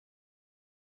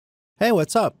Hey,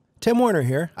 what's up? Tim Warner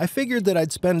here. I figured that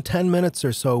I'd spend 10 minutes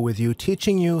or so with you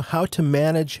teaching you how to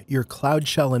manage your Cloud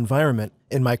Shell environment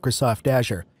in Microsoft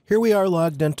Azure. Here we are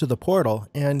logged into the portal,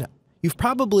 and you've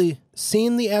probably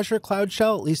seen the Azure Cloud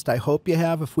Shell, at least I hope you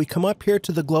have. If we come up here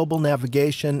to the global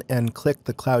navigation and click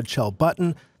the Cloud Shell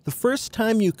button, the first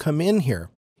time you come in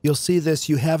here, you'll see this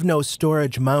 "you have no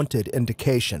storage mounted"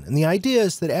 indication. And the idea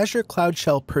is that Azure Cloud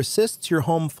Shell persists your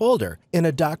home folder in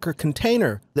a Docker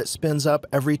container that spins up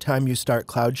every time you start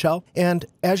Cloud Shell. And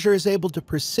Azure is able to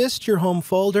persist your home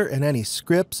folder and any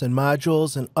scripts and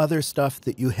modules and other stuff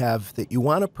that you have that you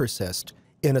want to persist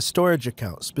in a storage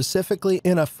account, specifically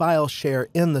in a file share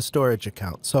in the storage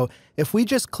account. So if we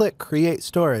just click Create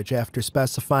Storage after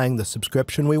specifying the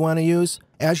subscription we want to use,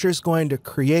 Azure's going to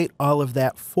create all of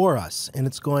that for us. And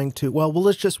it's going to, well,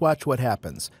 let's just watch what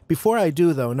happens. Before I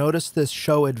do, though, notice this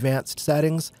Show Advanced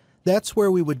Settings. That's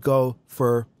where we would go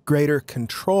for greater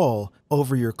control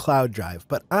over your cloud drive.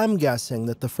 But I'm guessing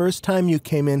that the first time you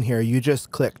came in here, you just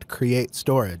clicked Create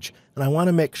Storage. And I want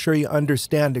to make sure you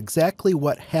understand exactly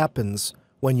what happens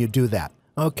when you do that.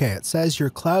 Okay, it says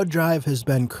your cloud drive has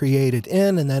been created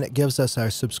in, and then it gives us our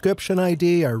subscription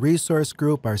ID, our resource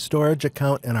group, our storage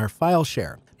account, and our file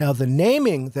share. Now, the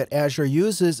naming that Azure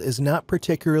uses is not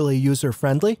particularly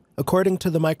user-friendly. According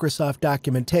to the Microsoft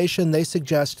documentation, they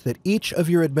suggest that each of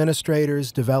your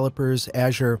administrators, developers,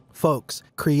 Azure folks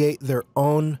create their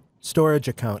own storage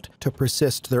account to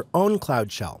persist their own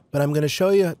Cloud Shell. But I'm going to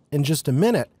show you in just a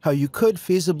minute how you could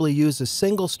feasibly use a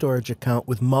single storage account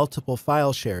with multiple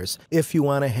file shares if you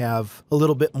want to have a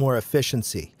little bit more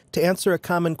efficiency. To answer a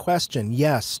common question,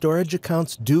 yes, storage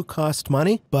accounts do cost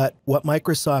money, but what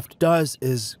Microsoft does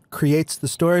is creates the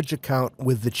storage account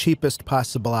with the cheapest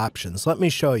possible options. Let me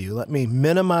show you. Let me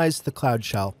minimize the Cloud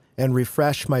Shell and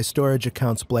refresh my storage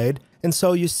accounts blade. And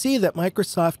so you see that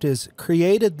Microsoft has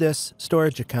created this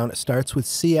storage account. It starts with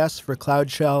CS for Cloud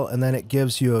Shell, and then it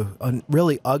gives you a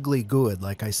really ugly GUID,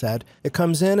 like I said. It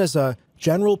comes in as a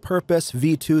general purpose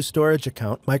V2 storage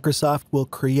account. Microsoft will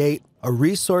create a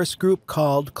resource group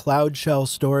called Cloud Shell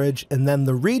Storage, and then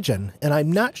the region. And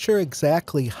I'm not sure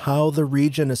exactly how the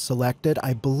region is selected.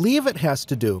 I believe it has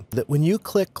to do that when you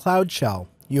click Cloud Shell,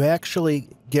 you actually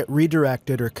get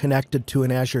redirected or connected to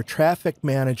an Azure Traffic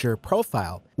Manager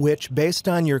profile, which based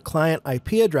on your client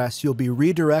IP address, you'll be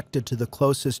redirected to the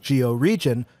closest geo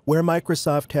region where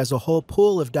Microsoft has a whole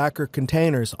pool of Docker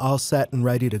containers all set and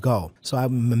ready to go. So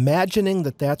I'm imagining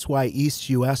that that's why East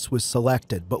US was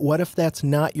selected. But what if that's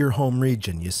not your home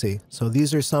region, you see? So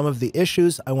these are some of the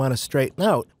issues I want to straighten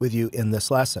out with you in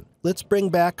this lesson. Let's bring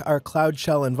back our Cloud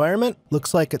Shell environment.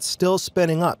 Looks like it's still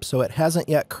spinning up, so it hasn't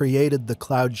yet created the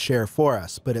cloud share for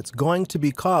us, but it's going to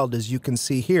be called, as you can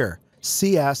see here,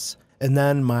 CS, and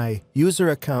then my user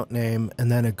account name,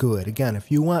 and then a GUID. Again,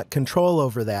 if you want control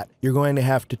over that, you're going to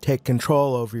have to take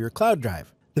control over your cloud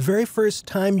drive. The very first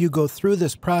time you go through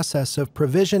this process of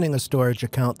provisioning a storage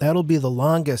account, that'll be the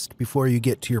longest before you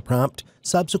get to your prompt.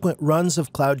 Subsequent runs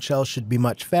of Cloud Shell should be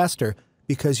much faster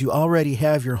because you already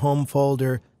have your home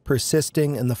folder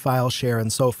persisting in the file share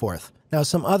and so forth. Now,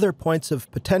 some other points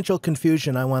of potential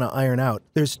confusion I want to iron out.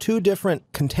 There's two different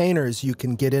containers you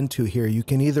can get into here. You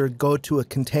can either go to a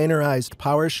containerized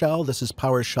PowerShell, this is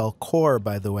PowerShell Core,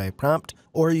 by the way, prompt,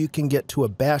 or you can get to a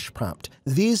bash prompt.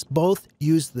 These both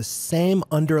use the same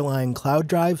underlying cloud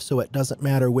drive, so it doesn't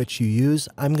matter which you use.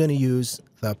 I'm going to use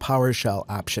the PowerShell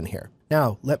option here.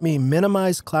 Now, let me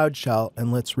minimize Cloud Shell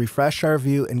and let's refresh our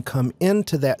view and come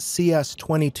into that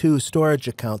CS22 storage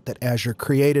account that Azure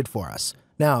created for us.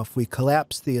 Now, if we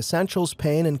collapse the Essentials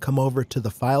pane and come over to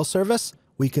the File Service,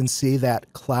 we can see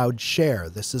that Cloud Share.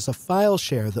 This is a file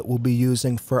share that we'll be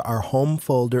using for our home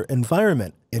folder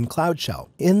environment in Cloud Shell.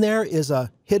 In there is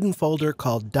a hidden folder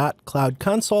called .cloud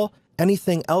console.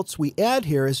 Anything else we add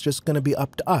here is just going to be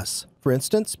up to us. For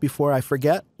instance, before I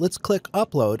forget, let's click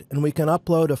Upload, and we can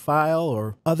upload a file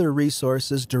or other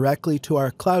resources directly to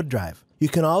our cloud drive. You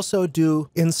can also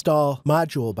do Install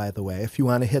Module, by the way, if you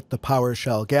want to hit the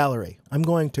PowerShell gallery. I'm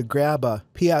going to grab a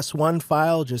PS1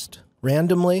 file just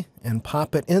randomly and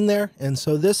pop it in there. And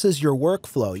so this is your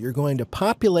workflow. You're going to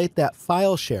populate that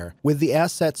file share with the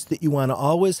assets that you want to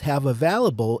always have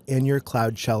available in your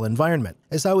Cloud Shell environment.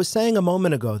 As I was saying a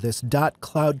moment ago, this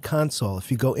 .cloud console,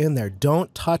 if you go in there,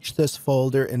 don't touch this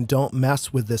folder and don't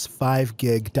mess with this 5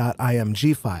 gig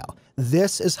 .img file.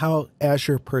 This is how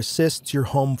Azure persists your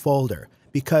home folder.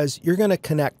 because you're going to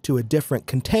connect to a different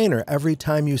container every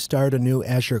time you start a new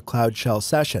Azure Cloud Shell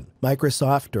session.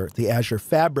 Microsoft or the Azure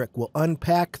Fabric will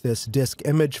unpack this disk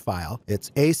image file. It's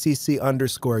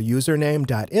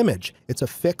acc_username.image. It's a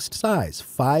fixed size,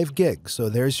 5 gigs. So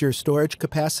there's your storage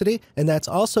capacity. And that's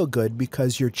also good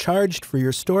because you're charged for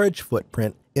your storage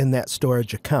footprint in that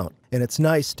storage account. And it's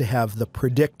nice to have the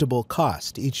predictable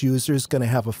cost. Each user is going to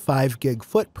have a 5 gig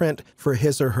footprint for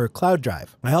his or her cloud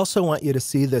drive. I also want you to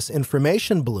see this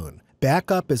information balloon.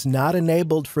 Backup is not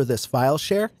enabled for this file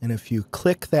share, and if you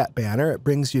click that banner, it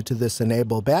brings you to this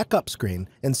Enable Backup screen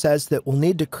and says that we'll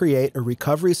need to create a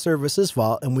Recovery Services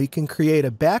Vault, and we can create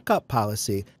a backup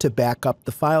policy to back up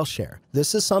the file share.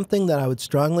 This is something that I would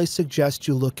strongly suggest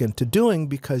you look into doing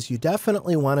because you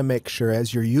definitely want to make sure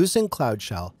as you're using Cloud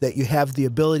Shell that you have the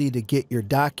ability to get your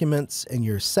documents and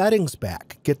your settings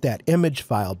back, get that image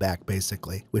file back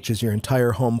basically, which is your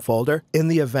entire home folder, in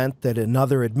the event that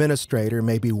another administrator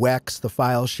maybe whacks the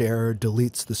file share or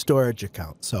deletes the storage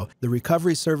account. So the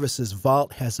Recovery Services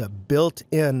Vault has a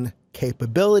built-in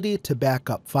capability to back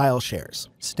up file shares.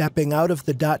 Stepping out of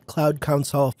the .cloud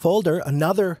console folder,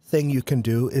 another thing you can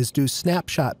do is do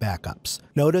snapshot backups.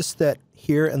 Notice that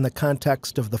here in the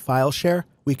context of the file share,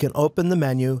 we can open the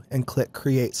menu and click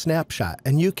Create Snapshot.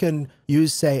 And you can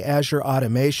use, say, Azure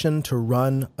Automation to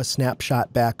run a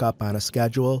snapshot backup on a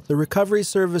schedule. The Recovery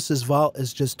Services Vault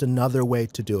is just another way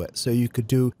to do it. So you could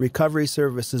do Recovery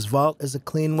Services Vault as a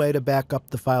clean way to back up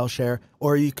the file share,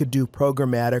 or you could do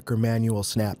programmatic or manual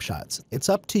snapshots. It's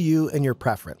up to you and your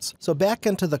preference. So back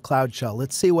into the Cloud Shell,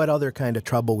 let's see what other kind of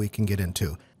trouble we can get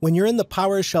into. When you're in the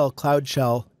PowerShell Cloud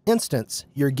Shell instance,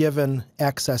 you're given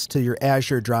access to your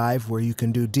Azure Drive where you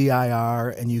can do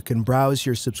DIR and you can browse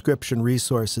your subscription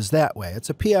resources that way. It's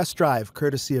a PS Drive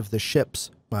courtesy of the Ships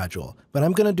module. But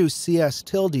I'm going to do CS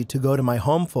tilde to go to my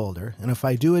home folder, and if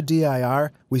I do a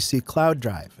DIR, we see Cloud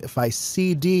Drive. If I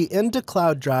CD into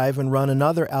Cloud Drive and run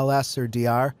another LS or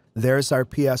DR, there's our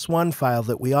PS1 file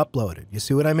that we uploaded. You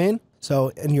see what I mean? So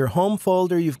in your home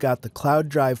folder, you've got the Cloud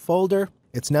Drive folder.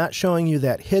 It's not showing you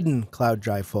that hidden Cloud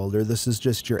Drive folder. This is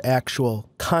just your actual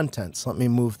contents. Let me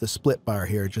move the split bar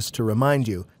here just to remind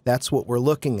you. That's what we're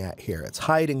looking at here. It's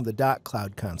hiding the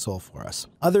 .cloud console for us.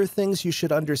 Other things you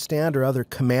should understand, or other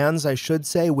commands I should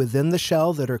say, within the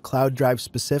shell that are Cloud Drive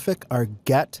specific are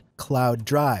get Cloud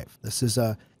Drive. This is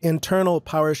a internal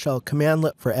PowerShell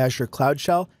commandlet for Azure Cloud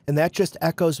Shell, and that just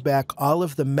echoes back all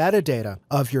of the metadata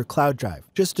of your cloud drive.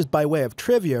 Just as by way of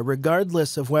trivia,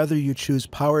 regardless of whether you choose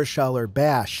PowerShell or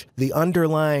Bash, the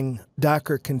underlying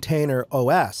Docker container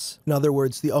OS, in other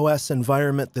words, the OS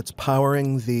environment that's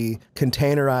powering the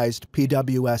containerized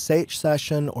PWSH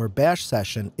session or Bash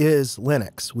session, is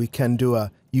Linux. We can do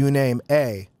a uname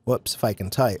A, whoops, if I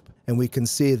can type, and we can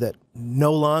see that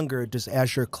no longer does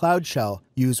Azure Cloud Shell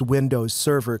use Windows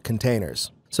Server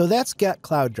containers. So that's get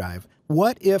Cloud Drive.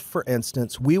 What if, for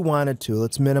instance, we wanted to,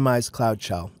 let's minimize Cloud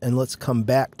Shell, and let's come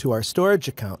back to our storage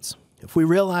accounts. If we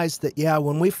realize that, yeah,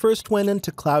 when we first went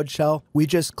into Cloud Shell, we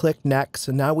just clicked Next,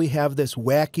 and now we have this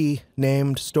wacky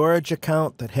named storage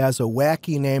account that has a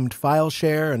wacky named file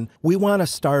share, and we want to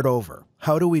start over.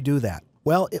 How do we do that?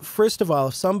 Well, first of all,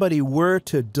 if somebody were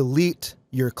to delete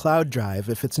your cloud drive,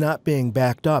 if it's not being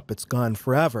backed up, it's gone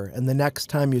forever. And the next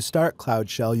time you start Cloud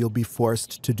Shell, you'll be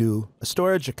forced to do a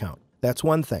storage account. That's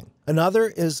one thing. Another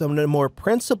is in a more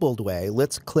principled way.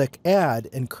 Let's click Add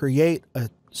and create a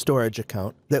storage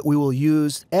account that we will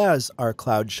use as our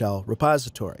Cloud Shell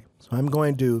repository. So I'm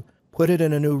going to put it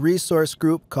in a new resource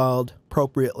group called,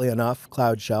 appropriately enough,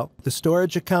 Cloud Shell. The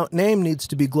storage account name needs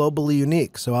to be globally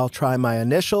unique, so I'll try my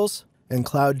initials and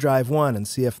Cloud Drive 1 and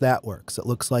see if that works. It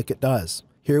looks like it does.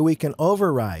 Here we can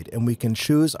override and we can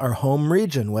choose our home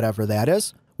region, whatever that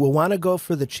is. We'll want to go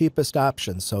for the cheapest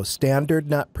option, so standard,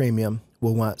 not premium.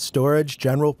 We'll want storage,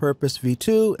 general purpose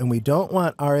v2, and we don't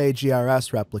want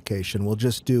RAGRS replication. We'll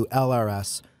just do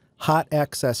LRS, hot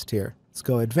access tier. Let's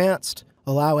go advanced,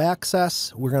 allow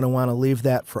access. We're going to want to leave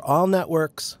that for all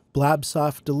networks. Blob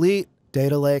soft delete,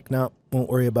 data lake, no, won't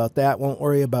worry about that. Won't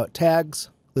worry about tags.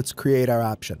 Let's create our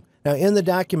option. Now, in the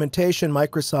documentation,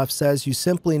 Microsoft says you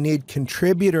simply need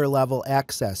contributor-level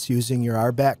access using your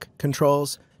RBAC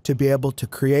controls to be able to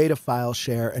create a file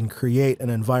share and create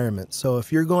an environment. So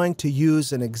if you're going to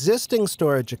use an existing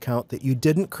storage account that you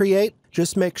didn't create,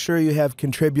 just make sure you have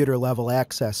contributor-level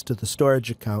access to the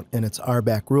storage account and its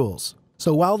RBAC rules.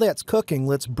 So while that's cooking,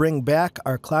 let's bring back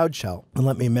our Cloud Shell, and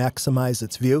let me maximize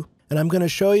its view. And I'm going to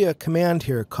show you a command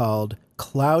here called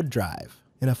Cloud Drive.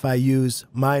 And if I use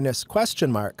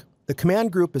 -, the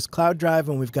command group is Cloud Drive,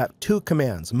 and we've got two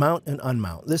commands, mount and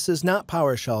unmount. This is not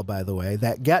PowerShell, by the way.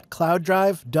 That get Cloud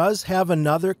Drive does have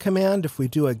another command. If we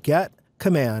do a get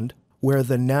command where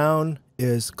the noun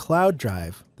is cloud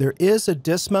drive, there is a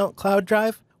dismount cloud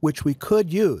drive, which we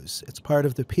could use. It's part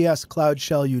of the PS Cloud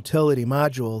Shell utility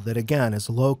module that, again, is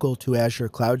local to Azure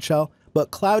Cloud Shell.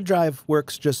 But Cloud Drive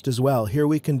works just as well. Here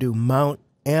we can do mount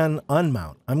and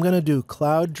unmount. I'm going to do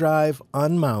Cloud Drive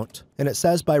unmount. And it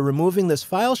says by removing this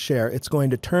file share, it's going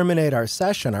to terminate our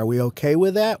session. Are we okay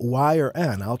with that? Y or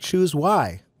N? I'll choose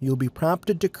Y. You'll be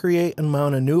prompted to create and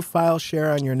mount a new file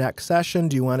share on your next session.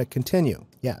 Do you want to continue?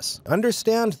 Yes.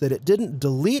 Understand that it didn't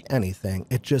delete anything.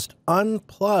 It just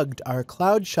unplugged our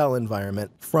Cloud Shell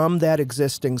environment from that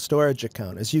existing storage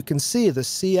account. As you can see, the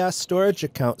CS storage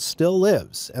account still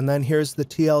lives. And then here's the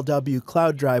TLW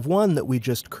Cloud Drive 1 that we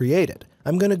just created.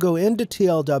 I'm going to go into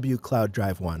TLW Cloud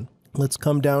Drive 1. Let's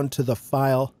come down to the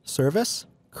File Service,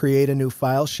 create a new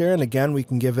file share, and again, we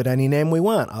can give it any name we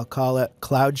want. I'll call it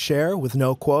Cloud Share with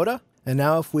no quota. And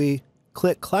now if we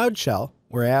click Cloud Shell,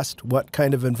 we're asked what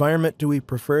kind of environment do we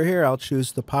prefer here. I'll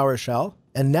choose the PowerShell.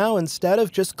 And now instead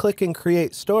of just clicking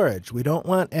Create Storage, we don't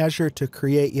want Azure to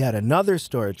create yet another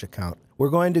storage account. We're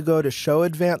going to go to Show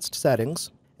Advanced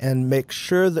Settings and make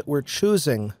sure that we're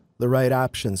choosing the right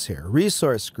options here.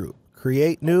 Resource Group.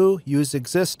 Create new, use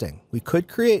existing. We could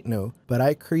create new, but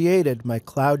I created my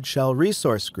Cloud Shell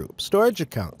resource group. Storage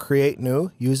account, create new,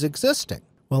 use existing.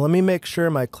 Well, let me make sure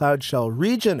my Cloud Shell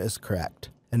region is correct.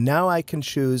 And now I can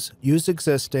choose use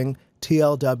existing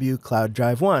TLW Cloud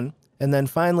Drive 1. And then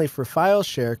finally for file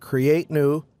share, create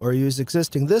new or use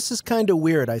existing. This is kind of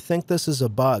weird. I think this is a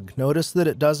bug. Notice that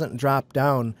it doesn't drop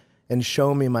down and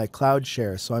show me my cloud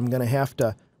share. So I'm going to have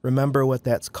to remember what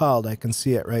that's called. I can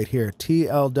see it right here.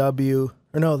 TLW,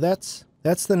 or no, that's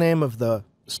the name of the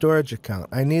storage account.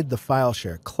 I need the file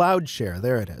share. Cloud share,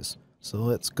 there it is. So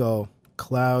let's go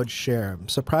cloud share. I'm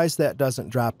surprised that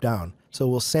doesn't drop down. So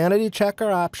we'll sanity check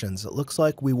our options. It looks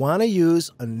like we want to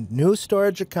use a new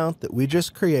storage account that we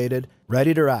just created,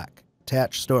 ready to rock.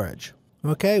 Attach storage.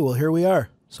 Okay, well here we are.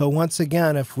 So once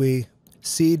again, if we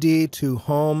CD to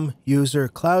home user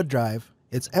cloud drive,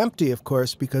 it's empty, of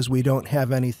course, because we don't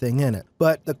have anything in it.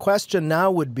 But the question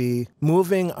now would be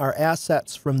moving our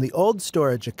assets from the old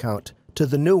storage account to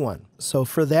the new one. So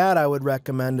for that, I would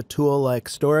recommend a tool like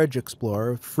Storage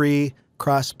Explorer, free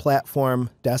cross-platform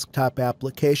desktop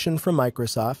application from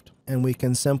Microsoft. And we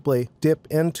can simply dip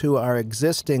into our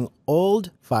existing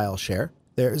old file share.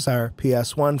 There's our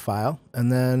PS1 file.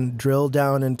 And then drill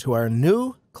down into our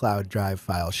new cloud drive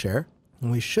file share.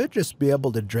 And we should just be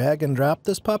able to drag and drop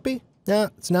this puppy. Yeah,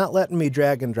 it's not letting me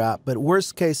drag and drop, but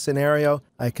worst case scenario,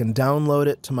 I can download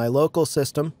it to my local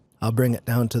system. I'll bring it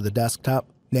down to the desktop,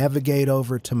 navigate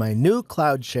over to my new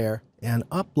cloud share, and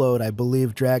upload. I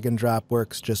believe drag and drop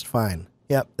works just fine.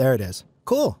 Yep, there it is.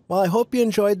 Cool. Well, I hope you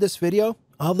enjoyed this video.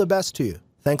 All the best to you.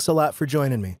 Thanks a lot for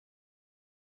joining me.